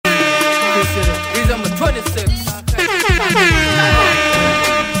26.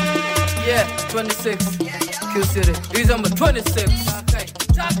 Yeah, 26. Q City. He's number 26.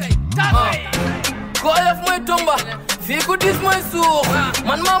 Koyaf moy tomba. Fi ko dis moy suux.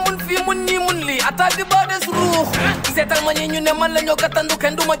 Man ma mun fi mun ni mun li. Attaque di ba des ruux. Seetal ma ñi ñu ne man la ñoo gàttandu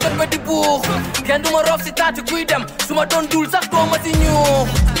kenn du ma jot ba di buux. Kenn du ma roof si taati kuy dem. Su ma doon dul sax doo ma si ñuux.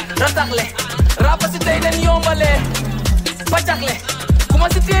 Rataxle. Rapa si tey leen yombale. Pacaxle. Kuma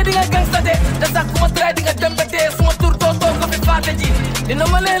si tee di nga gangsta de. Te sax kuma try di nga dem ba dee. Suma tur doo ko fi faate ji. Dina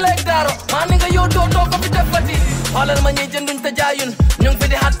ma lee lay daaro. Maa ni nga yow doo ko fi defati. Xoolal ma ñuy jënduñ te jaayun. Ñu ngi fi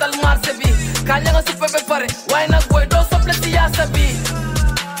di xattal marché bi. Kañ nga si pepe pare. Waaye nag booy doo sople si yaasa bi.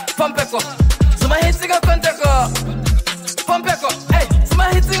 Pompe ko. Suma hit si nga konte ko. Pompe ko. Hey, suma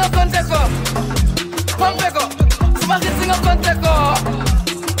hit si nga konte ko. Pompe ko. Suma hit si nga konte ko.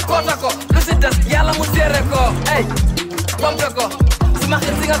 Kota ko. Lu si des yàlla mu seere ko. Hey, pompe ko. Suma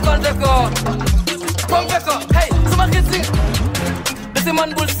hit si nga konte ko. Pompe ko. Hey, suma hit si si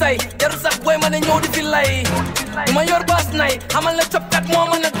man bul say jaru sax boy ma ne ñëw di fi lay ma yor baas nay xamal na copkat moo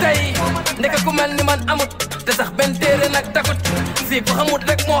mën a tey ndeka ku mel ni man amut te sax benn téere nag takut fii ku xamut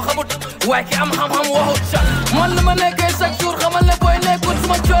rek moo xamut waaye ki am xam-xam waxut sax man la ma nekkee chaque jour xamal ne booy nekkut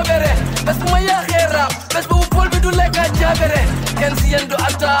suma coobere bés bu ma yaaxee raap bés bu pol bi du lekka jaabere kenn si yéen du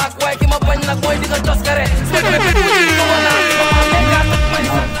attaque waaye ki ma bañ nag mooy di nga toskare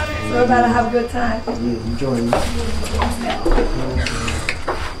We're about to have a good time. Yeah, enjoy it.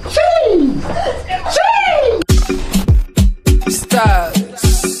 Stars.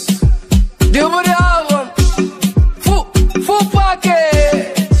 Deal with the album. Full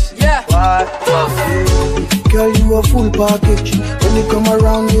package. Yeah. Girl, you a full package. When you come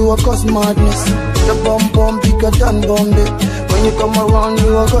around, you a cause madness. The bum bigger than Bombay. When you come around,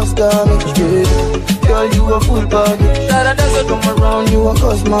 you a cause damage. Yeah. Girl, you a full package. That come around, you a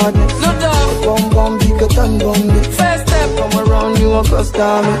cause madness. No doubt. The bum bigger than Bombay. First step. Come around, you a cause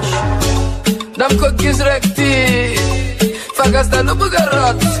damage. Dam ko gis rek ti fagas da lu bëgg a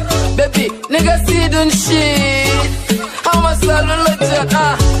rot baby nigga see dun shit how much salu la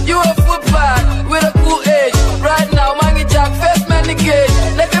jot you a full pack with a cool age right now maa ngi jack first man the gauge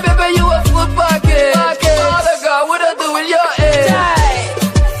like baby you a full package all the girl what I do with your age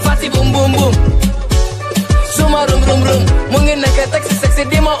fati boom boom boom suma rum rum rum mu ngi nekk sexy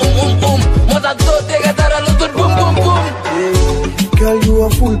di ma moo tax doo dégg dara lu tut boom boom boom Girl, you a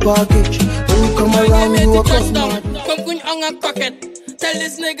full package. When you come around, you a cause madness. Come kuñ on a pocket. Tell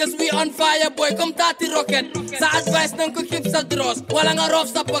these niggas we on fire, boy. Come tati rocket. Sa advice nang ko keep sa draws. Wala nga rough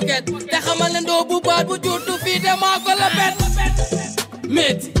sa pocket. Te xamal ne ndoo bu baat bu juutu fii de maa ko la bet.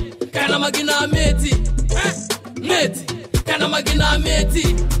 Meti, kana ma gina meti. Meti, kana ma gina meti.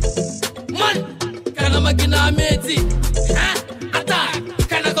 Man, kana ma gina meti. Attack,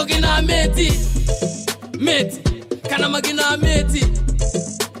 kana ko gina meti. Meti, kana ma gina meti.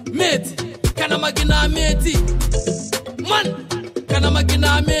 Meti, kana ma gina meti. Man, kana ma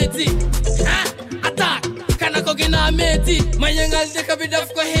gina meti. Attack, kana ko gina meti. Ma yengal deka bi daf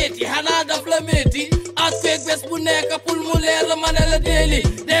ko heti, hana daf la meti. Earthquake bes bu nekk pul mu leer la ma ne la deeli.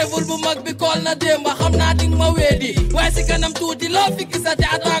 Devil bu mag bi kool na démba xam naa ding ma wedi. Waaye si kanam tuuti loo fi gisati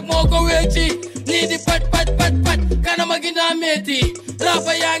attack moo ko wecci. Nii di pat kana ma gina meti.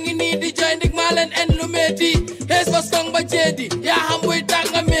 Rapa yaa ngi nii di joy ndik maa leen en lu meti. Hees ba song ba jeedi, yaa xam buy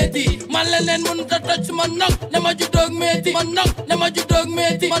tànga meti. Man leen mun ta toj ma nok, ne ma judoog meti. Man nok, ne ma judoog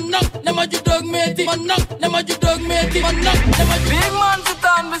meti. Man nok, ne ma judoog meti. Man nok, ne ma judoog meti. Man nok, ne ma judoog meti. Big man si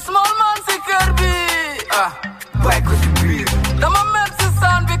taan bi, small man si kër bi. Bàyyi ko si biir. Dama mer si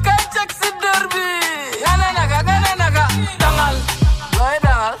saan bi, kay cek si dër bi. Gane naga, dangal. Looy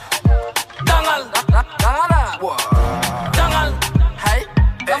dangal? Dangal, dangal. Hey,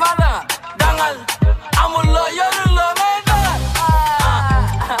 dafa dangal. Amul loo yorul loo may dangal.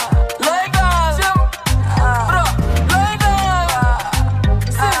 Looy dangal. Bro, looy dangal.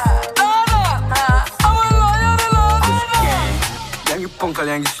 Sis, dangal. Amul loo yorul loo may dangal. Yaa ngi ponkal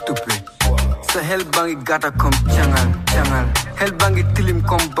yaa ngi stupé. Sa xel baa ngi gàtta comme cangal. Xel baa ngi tilim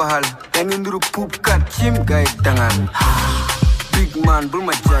comme bahal. Yaa ngi nduru puub kat cim gaay dangal. Big man bul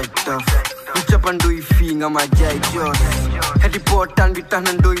ma jaay taf. Du capandooy fii nga ma jaay joos. Xeti pootaan bi tax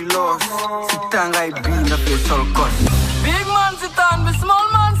na ndooy loos. Si tàngaay bii nga fee sol kos. Big man si taan bi, small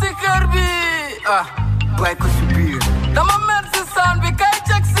man si kër bi. Bàyyi ko si biir. Dama mer si saan bi, kay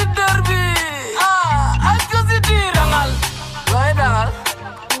cek si dër bi. Aj ko si diir. Dangal. Looy dangal.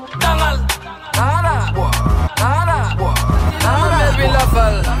 Dangal. Mer bi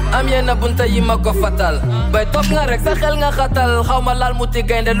lafal am yenn bunta yi ma ko fatal bay toog nga rek sa xel nga xatal xaw ma laal muti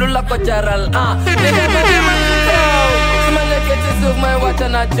gaynde lu la ko jaral li nga ma di ma ci teew su ma lekk ci suuf may wàcca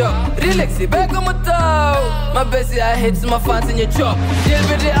naa job relax yi bekk mu taw ma besi ay hits ma fans ñu job jël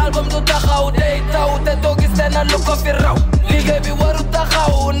bi di album du taxaw day taw te doo gis leen lu ko fi raw liggéey bi waru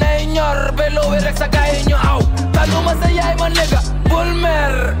taxaw nay ñor ba loowe rek sa gaay ñu aw taluma sa yaay ma nigga bul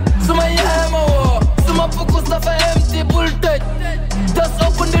mer suma yaay ma woo suma focus dafa empty bul tëj just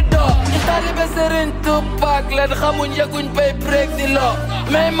open the door taalibe Serigne Tupac leen xamuñ yëguñ bay break di loo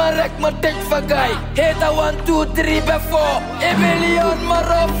may ma rek ma tëj fa gaay heta 1 2 3 ba 4 Emilion ma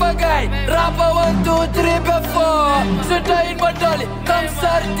roof fa gaay rapa 1 2 3 ba 4 su tayin ma doli comme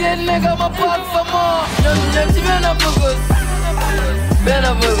sardine nigga ma paak fa moo ñoom ñëpp ci benn focus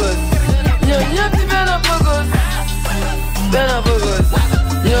ñoom ñëpp ci benn focus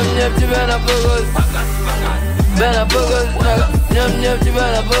ñoom ñëpp ci benn focus nigga ñoom ñëpp ci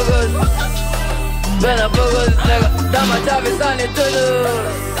benn focus nigga dama caabi sani tulus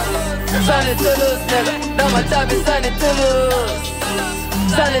nigga dama caabi sani tulus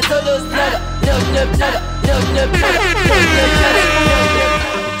nigga ñoom ñëpp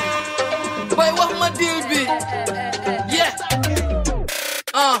bay wax ma deal bi yeah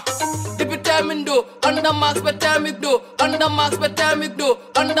depuis timing do under max ba timing do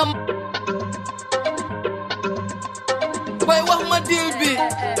bay wax ma deal bi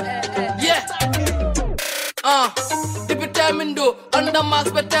yeah depuis timing do under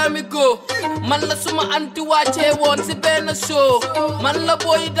max ba timing go man la suma anti wàccee woon si benn show man la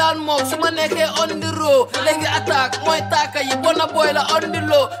boy daan moom suma nekkee on the road léegi attaque mooy taaka yi bona boy la on the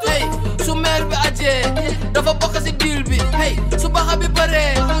low hey su meer bi ajee dafa bokk si deal bi hey su baxa bi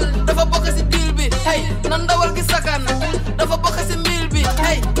bëree dafa bokk si deal bi hey na ndawal gi sakan dafa bokk si mil bi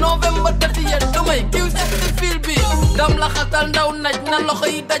hey November 30 dumay kiw si fil bi dam la xatal ndaw naj na loxo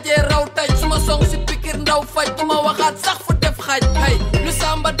yi dajee raw taj suma song si pikir ndaw faj duma waxaat sax fu def xaj hey lu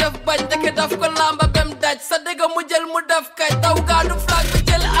samba def bañ deke daf ko lamba bem daj sa dëgga mu jël mu def kay taw gaadu flag bi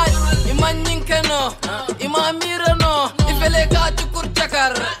jël aj ima ñinke no ima mira no ifele ka cukur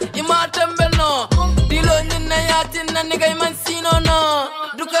cakar ima tembe no dilo ñinne yaatin na nigay man sino no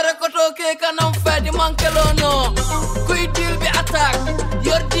du kare koto ke kanam fedi mankelo no kuy dil bi attaque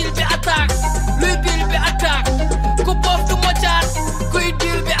yor dil bi attaque luy bil bi attaque ku bof du mocaat kuy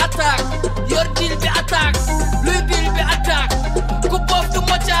dil bi attaque yor dil bi attaque luy bil bi attaque ku bof du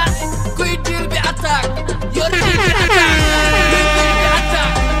mocaat kuy dil bi attaque yor dil bi attaque luy bil bi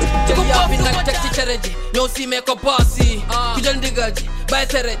attaque ku bof du mocaat teg ci cere ji ñëw siimee ko boss yi ku jël ndigal ji bay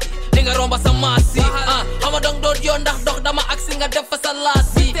tere ji di nga romba sa maas yi xama dong doot yoo ndax dox dama aksi nga def fa sa laas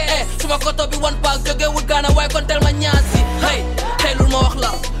yi suma koto bi wan paak jóge wut gaana waaye kon tel ma ñaas yi hey tey lul ma wax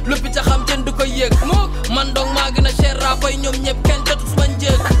la lu picca xam jën du ko yëg man dong maa gën a cher rapoy ñoom ñëpp kenn jotu suma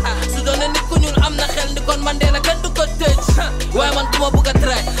njëg su doone nit ku ñuul am na xel ndi kon man dee la kenn du ko tëj waaye man duma bugg a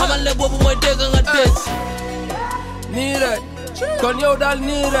tray xamal ne boobu mooy dégg nga tëj nii rek kon yow daal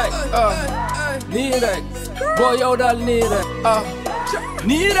nii rek nii rek boo yow daal nii rek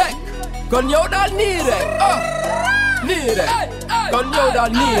nii rek kon yow daal nii rek nii rek kon yow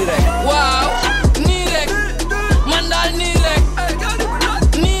daal nii rek waaw nii rek man daal nii rek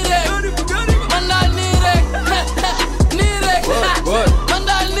nii rek man daal nii rek nii rek man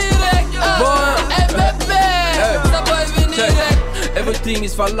daal nii rek hey bébé sa boy bi nii rek everything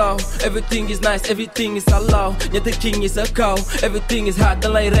is follow, everything is nice, everything is allowed. Nyete king is a cow, everything is hot.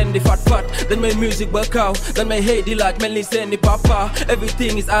 Dan lay rendi fat, dan may music ba cow, dan may hate di like mel ni seeni papa.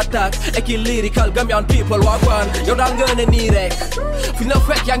 Everything is attack, eki lyrical Gambian people wagwan. Yow dal nga ne nii rek, fi na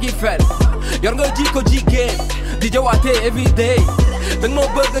fekk yaa ngi fen. Yor nga jiko jigéen, di jawaate every day. Bang mo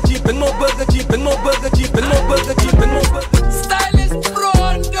burger cheap, bang mo burger cheap, bang mo burger cheap, bang mo burger cheap, bang mo burger. Stylist bro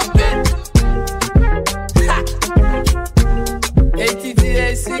on the beat.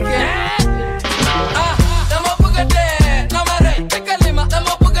 ATTACK dama bëgg a dee dama rey tekalima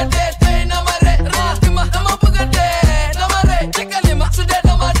dama bëgg a dee tey dama rey ratima dama bëgg a dee dama rey tekalima su dee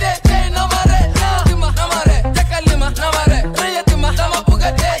dama dee tey dama rey ratima dama rey tekalima dama rey reyatima dama bëgg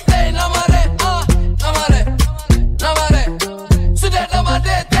a dee tey dama rey dama rey su dee dama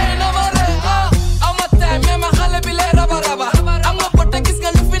dee tey dama rey ama time mais ma xale bi lay raba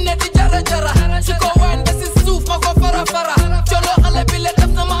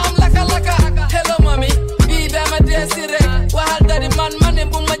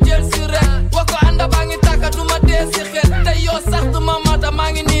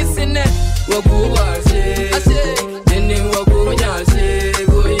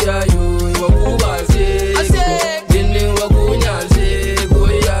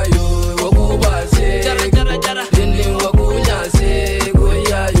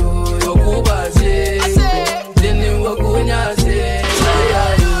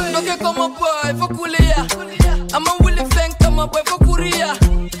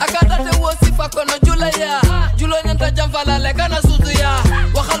fala le kana suudu ya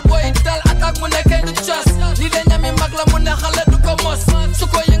waxal boy dal attaque mu nekkee du chas li de ñami mag la mu ne xale du ko mos su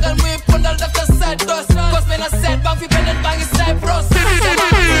ko yëngal muy pondal def ko side dos cos benn set bang fi beneen baa ngi side bros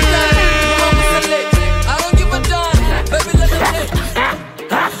I don't give a damn baby let me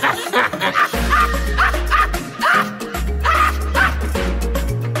live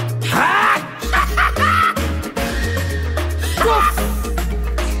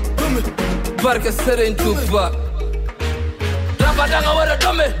barke Serigne Touba rapa danga wara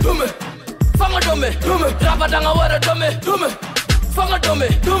dome fanga dome rapa danga wara dome fanga dome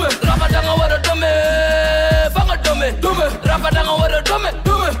rapa danga wara dome fanga dome rapa danga wara dome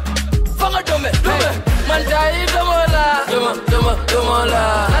fanga dome man tay domola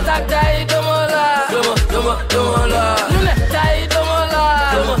attack tay domola nune tay domola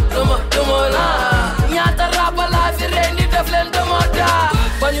ñaata rapa la fi rendi def leen domoda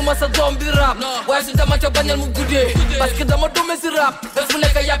bañu ma sa doom bi rap waaye su dama ca bañal mu guddee parce que dama dume si rap bés bu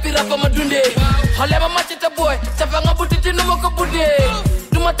nekk yàppi rap ba ma dundee xale ma màcc te booy ca fa nga buti ci nu ma ko buddee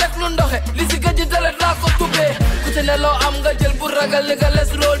du ma teg lu ndoxe li si gëj dalet laa ko tubee ku ci ne loo am nga jël bu ragal li nga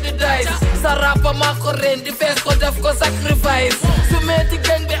les roll di dice sa rap maa ko reen di fees ko def ko sacrifice su meeti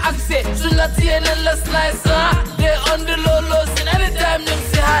gang bi accès suñ la tiyee nen la slice they on the low low sin anytime ñu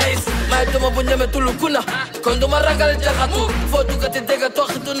si highs may duma bu ñeme tulu kuna kon duma ragal jaxatu foo dugati dégga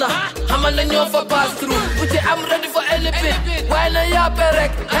toxitu na xamal na ñoo fa pass through bu ci am ready for any bit waaye na yàppe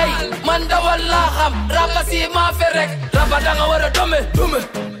rek hey man dawal laa xam rapa si maa fe rek rapa danga war a dome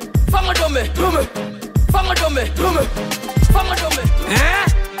fanga dome fanga dome fanga dome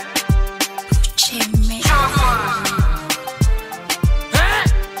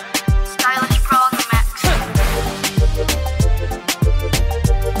Stylish Pro on the Max.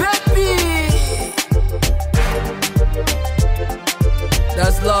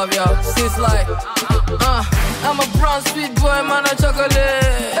 That's love, y'all. She's like, I'm a brown sweet boy, man, a chocolate.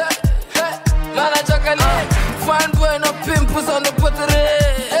 Man, a chocolate. Fine boy, no pimples on the buttery.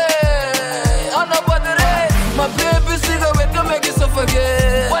 On the buttery. My baby cigarette don't make you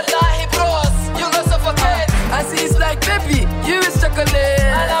suffocate. Wallahi, bros, you gon' suffocate. I see it's like, baby, you is chocolate.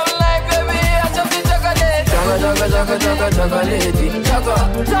 And I'm like, baby, I just be chocolate. Chocolate.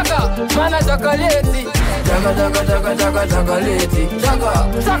 Chocolate. Man, a chocolate.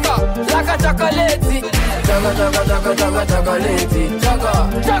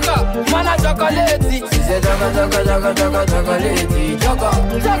 Chocolate. Mana chocolate. She said chocolate.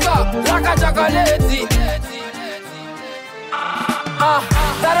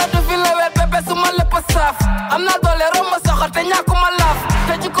 Dara du fi lewet bébé su ma lépp saf am na doole romb sa xol te ñàkkuma laaf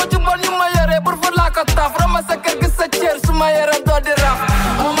te jikko ju bon yu ma yore bur fu laa ko taaf romb sa kër gi sa cër su ma yaram doo di raf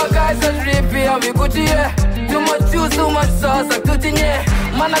all my guys are drippy am yi guddi yee too much juice too much sauce ak tuuti ñee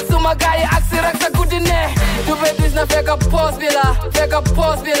man ak suma gaay yi ak si rek sa guddi nee du be dis na fekk poos bi la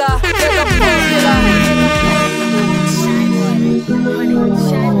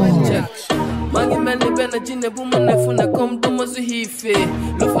maa ngi mel ni benn jinne bu mu ne fu ne comme duma su xiifee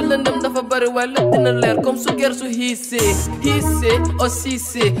lu fa lëndëm dafa bari waaye lépp dina leer comme su ger su xiisee o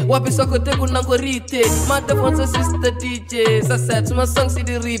siisee wapi soo ko déggu na ko riitee maa defoon sa sister DJ sa set suma song si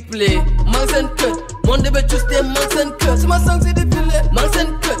di replay maa ngi seen kër Monday ba Tuesday maa ngi seen kër suma song si di play maa ngi seen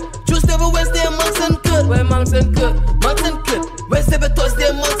kër Tuesday ba Wednesday maa ngi seen kër waaye maa ngi seen kër Wednesday ba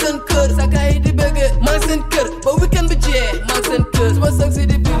Thursday maa ngi seen kër sa gaay yi di bëggee maa ngi seen kër ba weekend bi jee maa ngi seen kër suma song si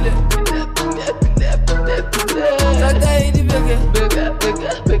di play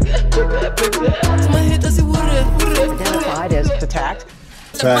Identified as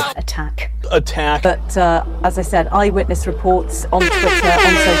attack. But as I said, eyewitness reports on Twitter,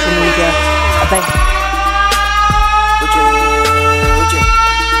 on social media.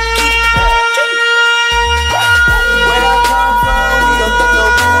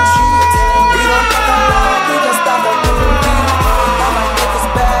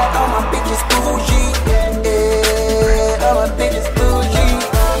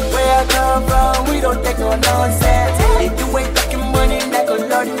 Nonsense. If you ain't talking money, that could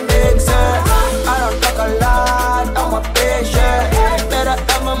not make sense. I don't talk a lot, I'm a patient. Better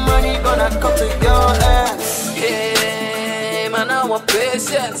have my money, gonna come to your ass. Hey, man, I'm a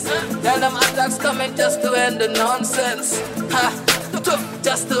patience. Tell them attacks coming just to end the nonsense.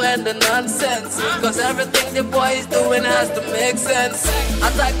 Just to end the nonsense. Cause everything the boy is doing has to make sense.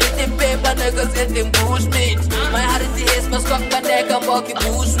 Attack getting paper, niggas getting bush meat. My heart is the ace, my stock, but they can walk it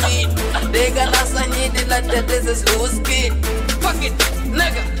bush meat. They got us, I need it like that, this is loose kid. Fuck it,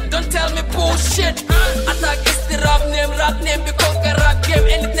 nigga, don't tell me bullshit. Attack is the rap name, because a rap game.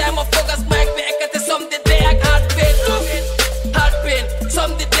 Anytime I focus, Mike, I get something they act hard pain.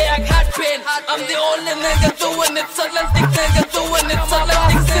 Some the day I had pain. I'm the only nigga doing it, Atlantic nigga doing it,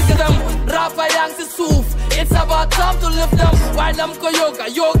 Atlantic system. Rapper yang si suuf, it's about time to lift them. While I'm ko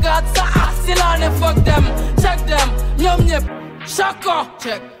yoga sa silane fuck them. Check them, ñom ñep, shaka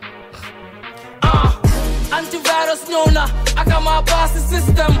check. Antivirus ñëw na ak ama baasi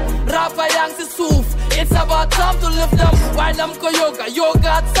system. Rapper yang si suuf, it's about time to lift them. While I'm ko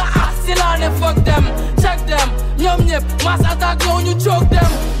yoga sa silane fuck them. Check them, ñom ñep, mass attack ñëw ñu choke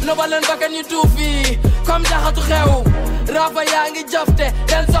them. No balen bakan ñu du fi, comme jaxatu xew. Rapper yaa ngi jafte,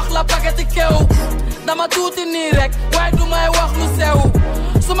 den soxla paketi kew. Dama tuuti nii rek, waaye du may wax lu sew.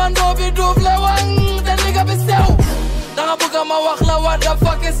 Suma ndoo bi duuf le wang, te nigga bi sew. Danga bëgga ma wax la what the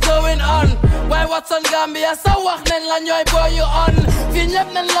fuck is going on. Waaye Watson Gambia sa wax nañ la ñooy boy yu on. Fii ñëpp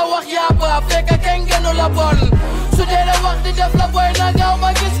nañ la wax yaa ba, fekk kenn gënu la bon. Su dee la wax di def la boy na gaaw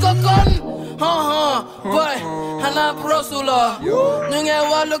ma gis ko kon. Boy, xanaa brosu la. Ñu ngi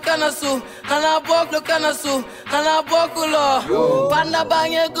wàllu kanasu, xanaa bokk lu kanasu, xanaa bokku la. Panda baa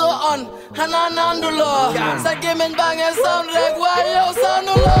ngi go on, xanaa nandu la. Sa gémmiñ baa ngi sound rek, waaye yow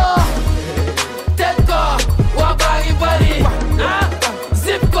soundu la. Teg ko, waa baa ngi bari.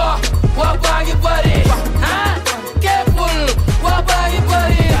 Zip ko, waa baa ngi bari. Keppul, waa baa ngi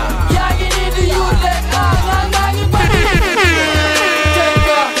bari. Yaa ngi nii di yuut rek, ngaa ngi bari. Teg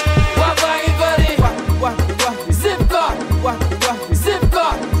ko, waa baa ngi bari. Zip ko, zip ko,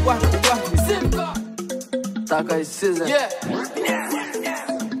 zip ko. Takay season. Yeah.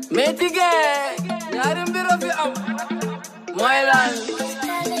 Meti gang, ñaari mbir a fi am. Mooy lan.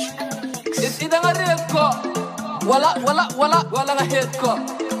 Is ida nga réer ko. Wala nga xeet ko.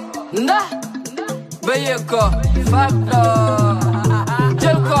 Ndax ba yëg ko. Facto.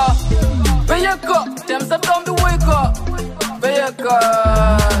 Jël ko. Ba yëg ko. Dem sa doom bi woy ko. Ba yëg ko.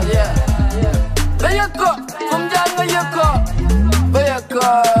 Yeah. Ba yëg ko. Fum jaar nga yëg ko. Ba yëg ko.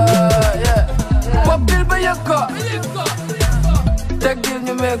 Yeah. Pop bil ba yëg ko. Teg dil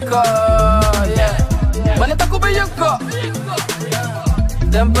ñu meeg ko. Yeah. Ma ne takku ba yëg ko.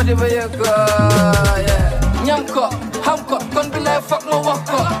 Dem pati ba yëg ko. Yeah. Ñam ko, xam ko, kon bi lay fokk ma wax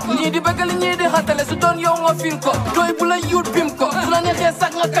ko. Ñii di bëggal ñii di xatale su doon yow nga fil ko. Doy bu la yuut bim ko, su la neexee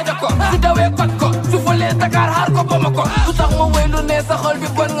sax nga kaja ko. Su dawee kot ko, su folee Dakar xaar ko ba ma ko. Lu tax ma wéy lu ne sa xol bi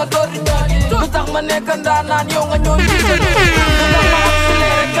bon nga door di ñoo. Lu tax ma nekk ndaanaan yow nga ñëw ñu jël. Lu tax ma am si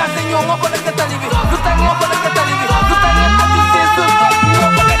leer rek gaase ñëw nga bëgg a tali bi. Lu tax nga bëgg a tali bi. Lu tax ngeen am ci seen suuf ñoo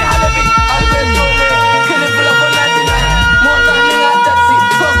bëgg di xale bi. Albert Dole, kilif la ko naaj na. Moo tax ni nga taxi,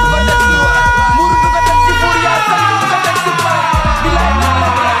 soos du ko taxi waay. Mburu du ko taxi pour yaa sax du ko taxi paay. Bilaay naa la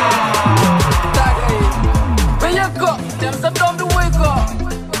waay. Taaga yi, ba yëg ko, dem sa doom bi woy ko.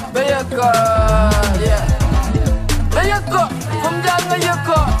 Ba yëg ko, yeah. Ba yëg ko, fum jaar nga yëg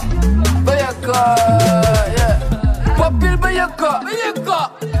ko. Ba yëg ko, yeah. Pop bil ba yëg ko. Ba yëg ko.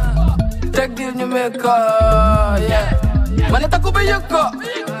 Teg dil ñu meeg ko, yeah. Ma ne takku ba yëg ko.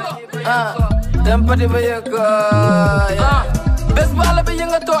 Dem pati ba yëg ko, yeah. Bés bu àll bi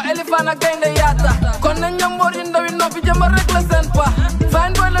yëngatoo elifaan ak gaynde yaata. Kon na ñamboor yu ndaw yi noppi jëma rek la seen pa.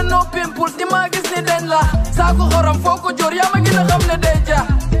 Fine boy la no pimples di maa gis ni den la. Saako xorom foo ko jóor yaa ma gën a xam ne day ja.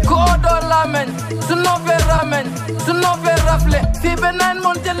 Ku oodoo laameñ su noppee rameñ su noppee rafle. Fii ba 9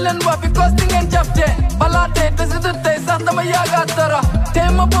 moon jël leen wa because di ngeen jafte. Balaa tey te si tey sax dama yaaga toro. Tey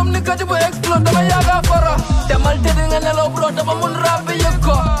ma bom ni kaju bu explode dama yaaga foro. Demal te di nga nelaw bro dama mun rap bi yëg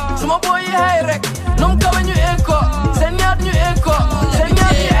ko. Suma booy yi hay rek num kawe ñu eeg ko. Seen ñaat ñu eeg ko. Seen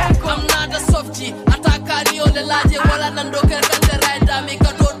ñaat ñu eeg ko. Am naa da softi attaquant yo le laaje wala nan do ker kante rayda mi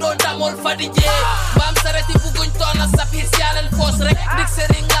ka do damol fadi je. Bam sareti buguñ toona sapir si yalen foos rek. Dik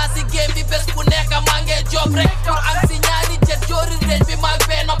seri nga si game bi bés bu nekk maa ngi job rek. Pour am si ñaari jet joori reñ bi maag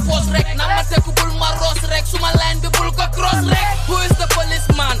benn poos rek. Na ma teku bul ma roos rek suma line bi bul ko cross rek. Who is the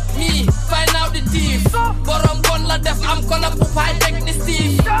policeman? Me. Find out the thief. Borom bon la def am ko la bu fay tek ni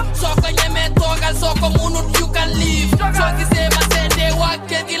Steve. Soo ko ñemee toogal soo ko munut you can leave. Soo gisee ma seetee waa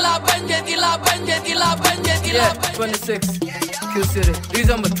kër gi la bañ kër gi la bañ kër gi la bañ kër gi la bañ. 26 Q City these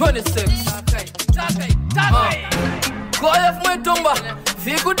are my 26. Gooyef mooy tumba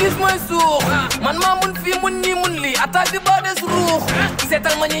fii ku dis mooy suux. Man maa mun fii mun nii mun lii attaque di ba des ruux.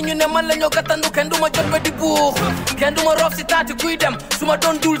 Seetal ma ñi ñu ne man la ñoo gàttandu kenn du ma jot ba di buux. Kenn du ma roof si taati kuy dem su ma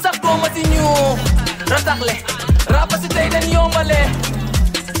doon dul sax doo ma si ñuux. Rataxle rapa si tey den yombale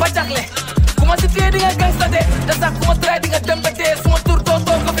pacaxle ku ma si tee di nga gangstate te sax ku ma tray di nga dem ba dee suma tur doo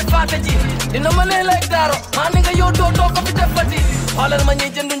ko fi faate ji. Dina ma lee like daaro maa ni nga yow doo ko fi defati. Xoolal ma ñi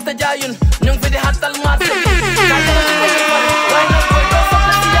jënduñ te jaayun ñu ngi fi di xattal marché bi.